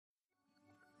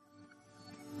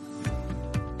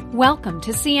Welcome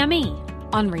to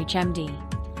CME on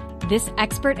ReachMD. This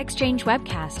expert exchange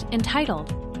webcast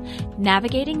entitled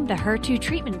Navigating the HER2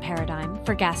 Treatment Paradigm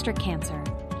for Gastric Cancer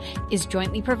is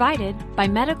jointly provided by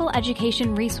Medical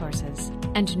Education Resources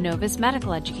and Novus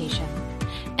Medical Education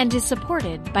and is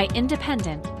supported by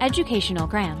independent educational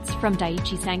grants from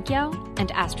Daiichi Sankyo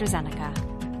and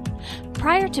AstraZeneca.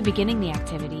 Prior to beginning the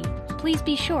activity, please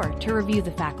be sure to review the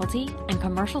faculty and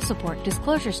commercial support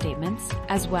disclosure statements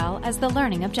as well as the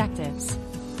learning objectives.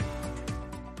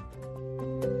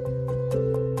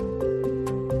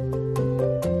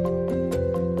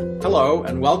 Hello,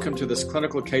 and welcome to this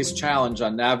clinical case challenge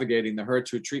on navigating the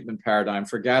HER2 treatment paradigm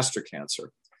for gastric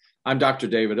cancer. I'm Dr.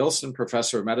 David Ilsen,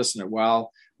 professor of medicine at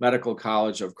Weill Medical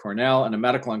College of Cornell and a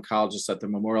medical oncologist at the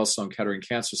Memorial Sloan Kettering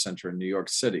Cancer Center in New York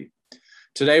City.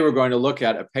 Today, we're going to look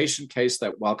at a patient case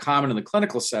that, while common in the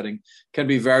clinical setting, can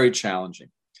be very challenging.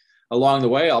 Along the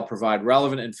way, I'll provide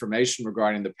relevant information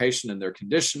regarding the patient and their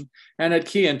condition, and at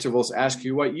key intervals, ask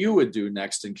you what you would do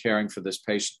next in caring for this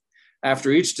patient.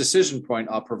 After each decision point,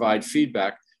 I'll provide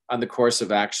feedback on the course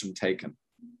of action taken.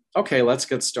 Okay, let's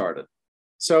get started.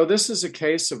 So this is a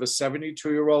case of a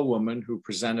 72-year-old woman who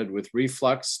presented with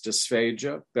reflux,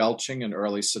 dysphagia, belching, and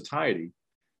early satiety.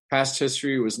 Past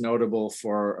history was notable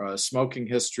for smoking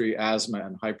history, asthma,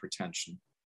 and hypertension.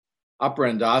 Upper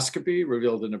endoscopy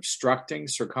revealed an obstructing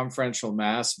circumferential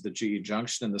mass at the GE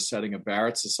junction in the setting of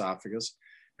Barrett's esophagus,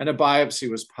 and a biopsy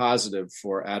was positive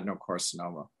for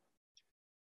adenocarcinoma.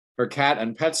 Her CAT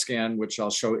and PET scan, which I'll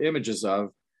show images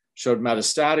of, showed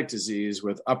metastatic disease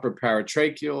with upper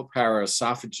paratracheal,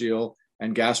 paraesophageal,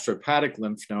 and gastrohepatic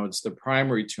lymph nodes, the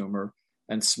primary tumor,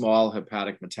 and small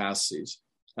hepatic metastases.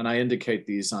 And I indicate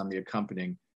these on the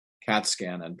accompanying CAT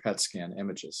scan and PET scan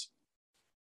images.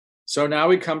 So now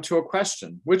we come to a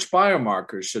question. Which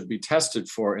biomarkers should be tested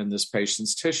for in this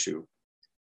patient's tissue?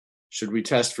 Should we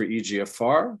test for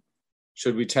EGFR?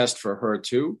 Should we test for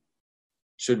HER2?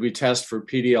 Should we test for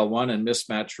PD-L1 and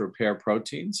mismatch repair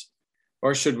proteins?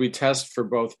 Or should we test for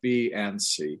both B and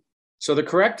C? So the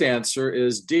correct answer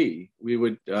is D. We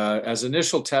would, as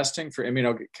initial testing for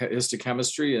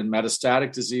immunohistochemistry in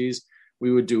metastatic disease,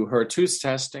 we would do HER2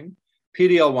 testing,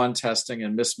 PD-L1 testing,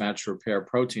 and mismatch repair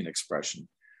protein expression.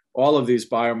 All of these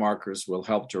biomarkers will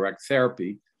help direct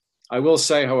therapy. I will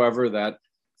say, however, that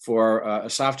for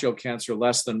esophageal cancer,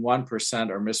 less than 1%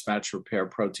 are mismatch repair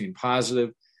protein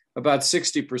positive, about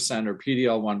 60% are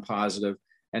PD-L1 positive,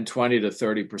 and 20 to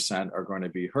 30% are going to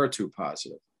be HER2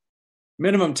 positive.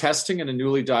 Minimum testing in a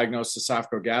newly diagnosed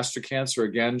esophagogastric cancer,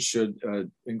 again, should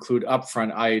include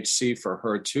upfront IHC for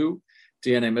HER2,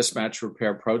 DNA mismatch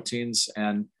repair proteins,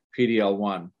 and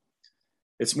PD-L1.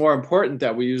 It's more important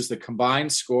that we use the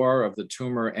combined score of the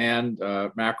tumor and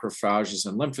macrophages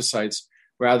and lymphocytes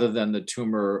rather than the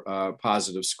tumor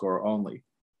positive score only.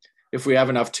 If we have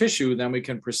enough tissue, then we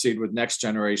can proceed with next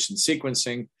generation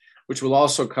sequencing, which will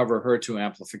also cover HER2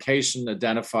 amplification,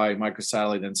 identify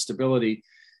microsatellite instability,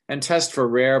 and test for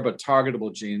rare but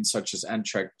targetable genes such as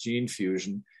NTRK gene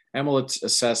fusion, and will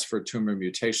assess for tumor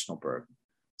mutational burden.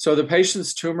 So the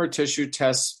patient's tumor tissue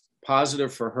tests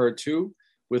positive for HER2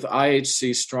 with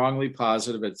IHC strongly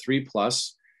positive at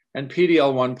 3+, and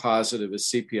PD-L1 positive is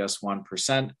CPS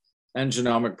 1%, and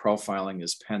genomic profiling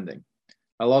is pending.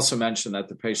 I'll also mention that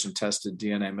the patient tested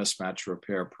DNA mismatch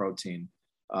repair protein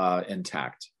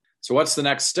intact. So what's the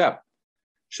next step?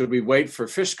 Should we wait for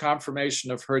FISH confirmation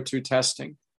of HER2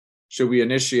 testing? Should we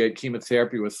initiate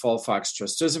chemotherapy with FOLFOX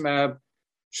trastuzumab?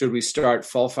 Should we start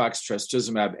FOLFOX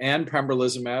trastuzumab and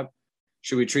pembrolizumab?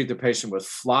 Should we treat the patient with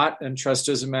FLOT and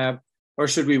trastuzumab? Or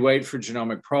should we wait for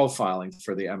genomic profiling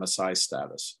for the MSI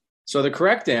status? So the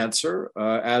correct answer,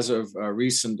 as of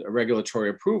recent regulatory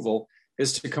approval,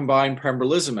 is to combine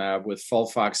pembrolizumab with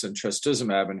FOLFOX and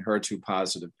trastuzumab in HER2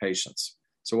 positive patients.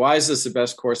 So why is this the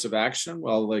best course of action?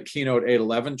 Well, the Keynote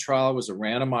 811 trial was a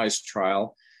randomized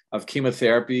trial of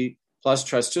chemotherapy plus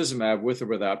trastuzumab with or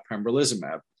without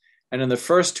pembrolizumab. And in the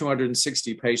first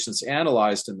 260 patients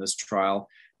analyzed in this trial,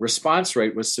 response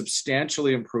rate was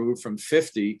substantially improved from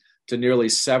 50 to nearly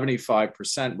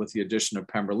 75% with the addition of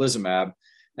pembrolizumab.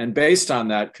 And based on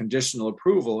that, conditional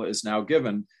approval is now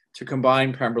given to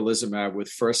combine pembrolizumab with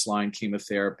first-line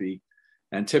chemotherapy.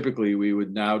 And typically, we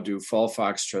would now do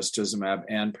FOLFOX trastuzumab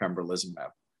and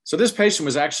pembrolizumab. So this patient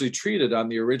was actually treated on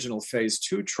the original phase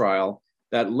 2 trial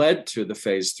that led to the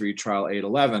phase 3 trial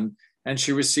 811, and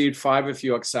she received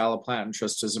 5-FU oxaliplatin,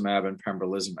 trastuzumab, and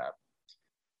pembrolizumab.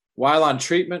 While on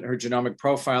treatment, her genomic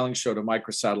profiling showed a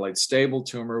microsatellite stable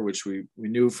tumor, which we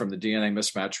knew from the DNA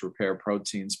mismatch repair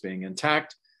proteins being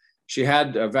intact. She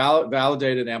had a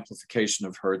validated amplification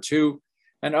of HER2,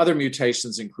 and other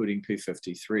mutations, including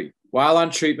P53. While on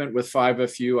treatment with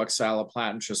 5-FU,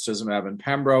 oxaliplatin, trastuzumab, and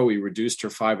pembro, we reduced her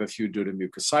 5-FU due to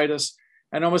mucositis,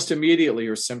 and almost immediately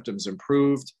her symptoms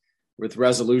improved with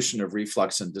resolution of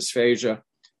reflux and dysphagia,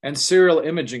 and serial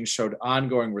imaging showed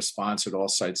ongoing response at all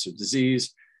sites of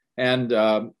disease, and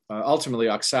ultimately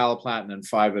oxaliplatin and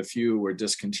 5-FU were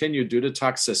discontinued due to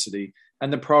toxicity,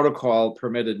 and the protocol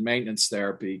permitted maintenance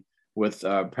therapy with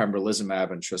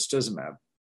pembrolizumab and trastuzumab.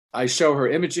 I show her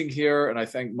imaging here, and I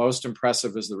think most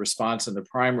impressive is the response in the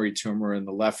primary tumor in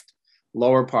the left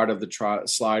lower part of the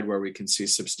slide, where we can see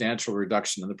substantial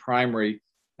reduction in the primary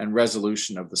and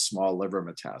resolution of the small liver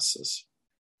metastasis.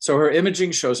 So her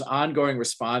imaging shows ongoing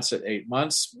response at 8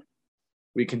 months.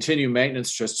 We continue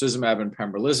maintenance trastuzumab and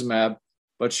pembrolizumab,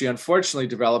 but she unfortunately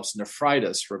develops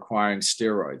nephritis requiring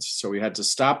steroids. So we had to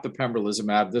stop the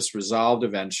pembrolizumab. This resolved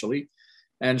eventually.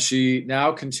 And she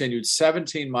now continued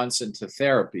 17 months into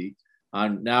therapy,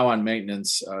 now on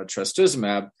maintenance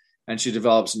trastuzumab, and she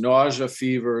develops nausea,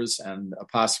 fevers, and a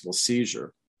possible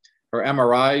seizure. Her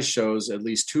MRI shows at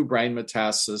least 2 brain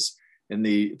metastases in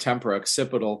the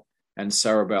temporooccipital and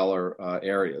cerebellar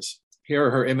areas.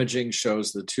 Here, her imaging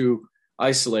shows the 2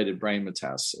 isolated brain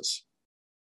metastases.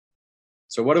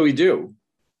 So what do we do?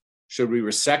 Should we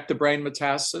resect the brain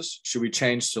metastasis? Should we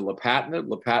change to lapatinib?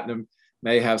 Lapatinib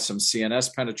may have some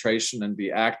CNS penetration and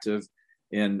be active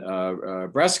in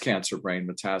breast cancer brain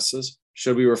metastasis.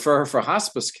 Should we refer her for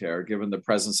hospice care given the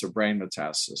presence of brain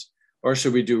metastasis? Or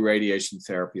should we do radiation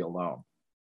therapy alone?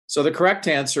 So the correct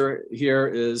answer here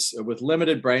is with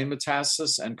limited brain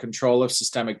metastasis and control of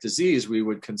systemic disease, we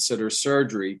would consider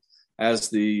surgery as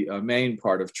the main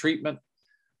part of treatment.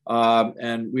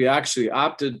 And we actually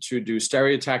opted to do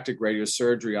stereotactic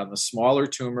radiosurgery on the smaller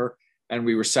tumor, and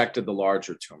we resected the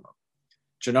larger tumor.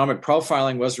 Genomic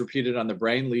profiling was repeated on the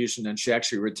brain lesion, and she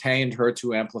actually retained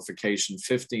HER2 amplification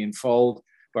 15-fold.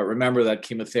 But remember that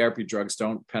chemotherapy drugs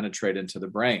don't penetrate into the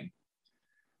brain.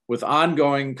 With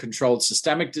ongoing controlled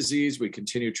systemic disease, we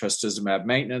continued trastuzumab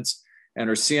maintenance, and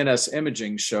her CNS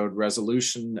imaging showed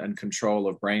resolution and control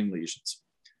of brain lesions.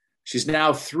 She's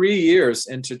now 3 years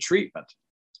into treatment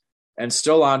and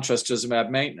still on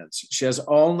trastuzumab maintenance. She has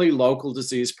only local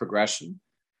disease progression,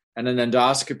 and an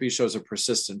endoscopy shows a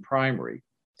persistent primary.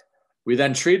 We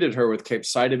then treated her with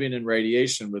capecitabine and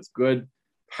radiation with good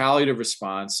palliative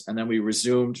response, and then we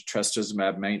resumed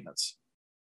trastuzumab maintenance.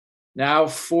 Now,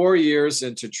 4 years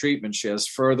into treatment, she has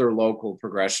further local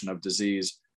progression of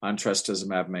disease on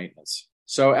trastuzumab maintenance.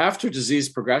 So after disease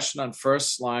progression on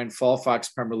first-line FOLFOX,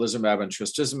 pembrolizumab, and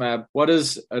trastuzumab, what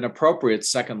is an appropriate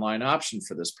second-line option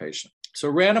for this patient?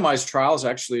 So randomized trials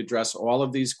actually address all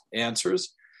of these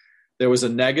answers. There was a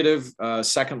negative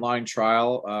second-line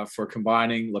trial for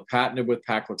combining lapatinib with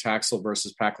paclitaxel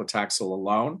versus paclitaxel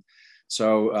alone.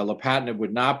 So lapatinib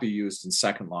would not be used in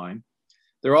second line.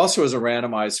 There also is a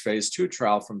randomized phase 2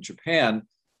 trial from Japan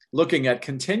looking at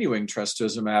continuing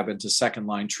trastuzumab into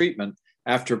second-line treatment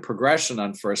after progression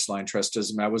on first-line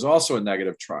trastuzumab was also a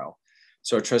negative trial.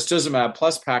 So trastuzumab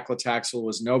plus paclitaxel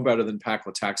was no better than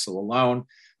paclitaxel alone,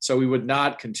 so we would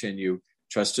not continue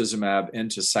trastuzumab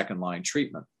into second-line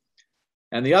treatment.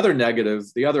 And the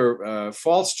other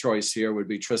false choice here would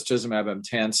be trastuzumab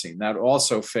emtansine. That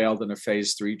also failed in a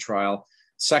phase 3 trial.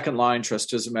 Second-line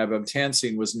trastuzumab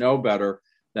emtansine was no better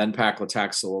than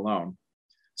paclitaxel alone.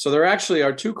 So there actually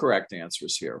are 2 correct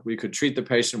answers here. We could treat the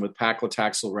patient with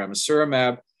paclitaxel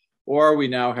ramucirumab, or we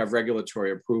now have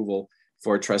regulatory approval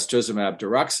for trastuzumab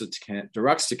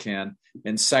deruxtecan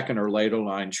in second or later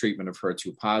line treatment of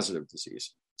HER2-positive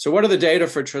disease. So what are the data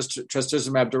for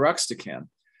trastuzumab deruxtecan?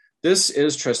 This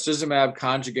is trastuzumab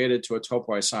conjugated to a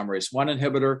topoisomerase 1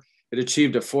 inhibitor. It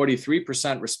achieved a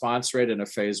 43% response rate in a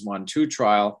phase 1-2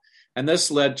 trial, and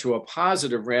this led to a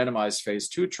positive randomized phase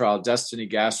 2 trial, Destiny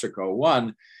Gastric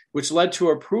 01, which led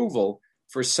to approval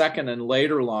for second and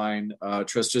later line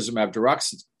trastuzumab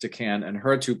deruxtecan in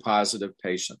HER2-positive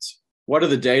patients. What are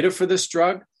the data for this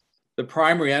drug? The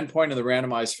primary endpoint of the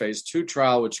randomized phase 2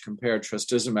 trial, which compared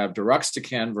trastuzumab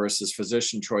deruxtecan versus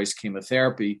physician choice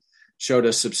chemotherapy, showed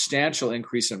a substantial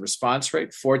increase in response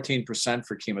rate, 14%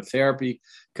 for chemotherapy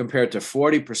compared to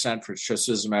 40% for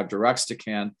trastuzumab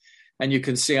deruxtecan. And you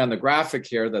can see on the graphic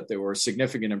here that there were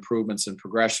significant improvements in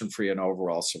progression-free and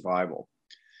overall survival.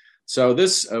 So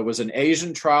this was an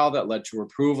Asian trial that led to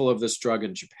approval of this drug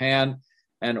in Japan.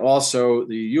 And also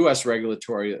the US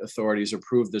regulatory authorities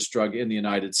approved this drug in the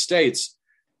United States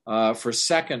for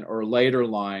second or later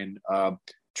line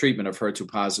treatment of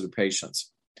HER2-positive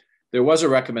patients. There was a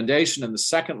recommendation in the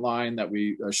second line that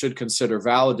we should consider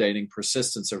validating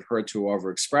persistence of HER2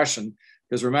 overexpression,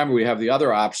 because remember, we have the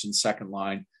other option, second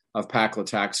line, of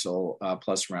paclitaxel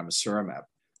plus ramucirumab.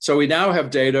 So we now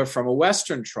have data from a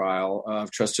Western trial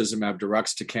of trastuzumab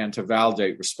deruxtecan to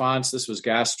validate response. This was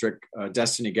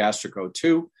Destiny Gastric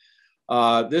 02.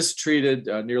 This treated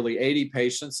nearly 80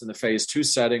 patients in the phase 2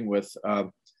 setting with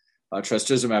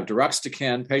trastuzumab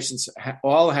deruxtecan. Patients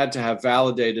all had to have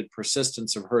validated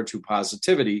persistence of HER2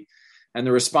 positivity, and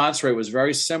the response rate was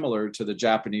very similar to the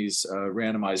Japanese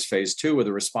randomized phase 2 with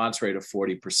a response rate of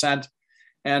 40%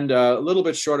 and a little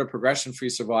bit shorter progression-free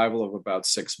survival of about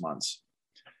 6 months.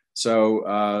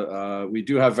 So we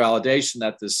do have validation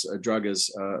that this drug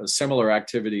is a similar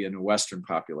activity in a Western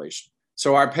population.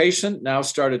 So our patient now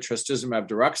started trastuzumab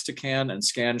deruxtecan, and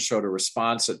scans showed a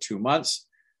response at 2 months.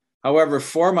 However,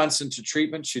 4 months into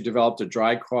treatment, she developed a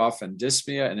dry cough and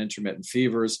dyspnea and intermittent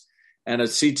fevers, and a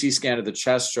CT scan of the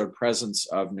chest showed presence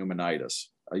of pneumonitis,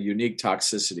 a unique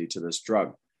toxicity to this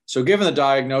drug. So given the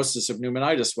diagnosis of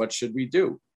pneumonitis, what should we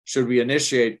do? Should we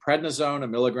initiate prednisone,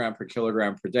 1 milligram per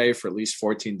kilogram per day for at least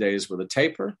 14 days with a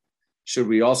taper? Should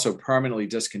we also permanently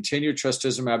discontinue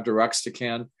trastuzumab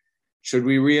deruxtecan? Should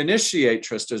we reinitiate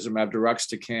trastuzumab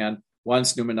deruxtecan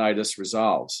once pneumonitis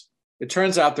resolves? It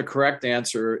turns out the correct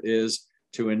answer is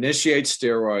to initiate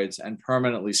steroids and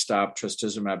permanently stop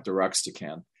trastuzumab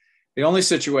deruxtecan. The only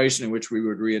situation in which we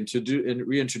would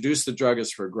reintroduce the drug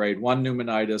is for grade 1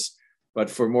 pneumonitis, but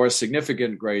for more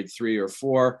significant grade 3 or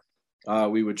 4,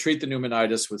 we would treat the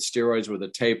pneumonitis with steroids with a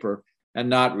taper and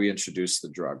not reintroduce the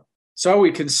drug. So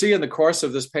we can see in the course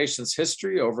of this patient's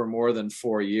history over more than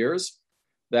 4 years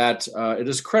that it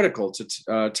is critical to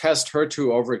test HER2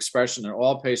 overexpression in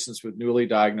all patients with newly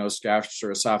diagnosed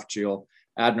gastroesophageal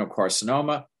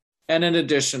adenocarcinoma. And in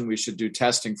addition, we should do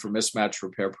testing for mismatch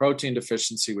repair protein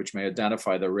deficiency, which may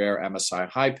identify the rare MSI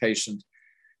high patient.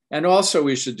 And also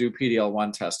we should do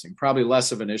PD-L1 testing, probably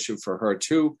less of an issue for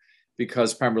HER2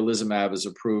 because pembrolizumab is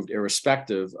approved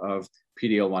irrespective of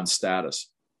PD-L1 status.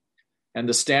 And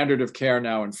the standard of care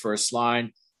now in first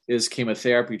line is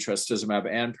chemotherapy, trastuzumab,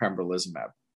 and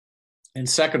pembrolizumab. In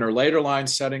second or later line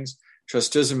settings,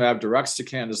 trastuzumab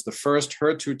deruxtecan is the first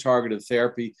HER2-targeted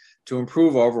therapy to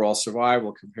improve overall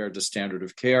survival compared to standard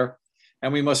of care,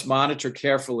 and we must monitor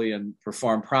carefully and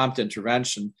perform prompt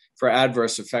intervention for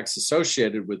adverse effects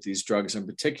associated with these drugs, in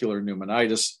particular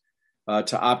pneumonitis,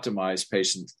 to optimize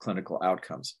patient clinical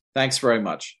outcomes. Thanks very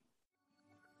much.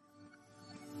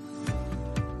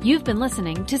 You've been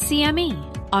listening to CME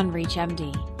on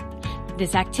ReachMD.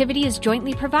 This activity is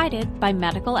jointly provided by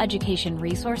Medical Education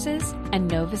Resources and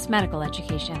Novus Medical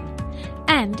Education,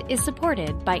 and is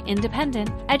supported by independent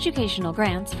educational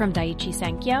grants from Daiichi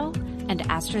Sankyo and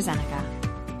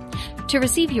AstraZeneca. To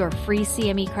receive your free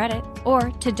CME credit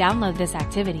or to download this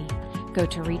activity, go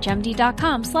to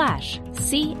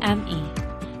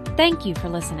reachmd.com/CME. Thank you for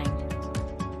listening.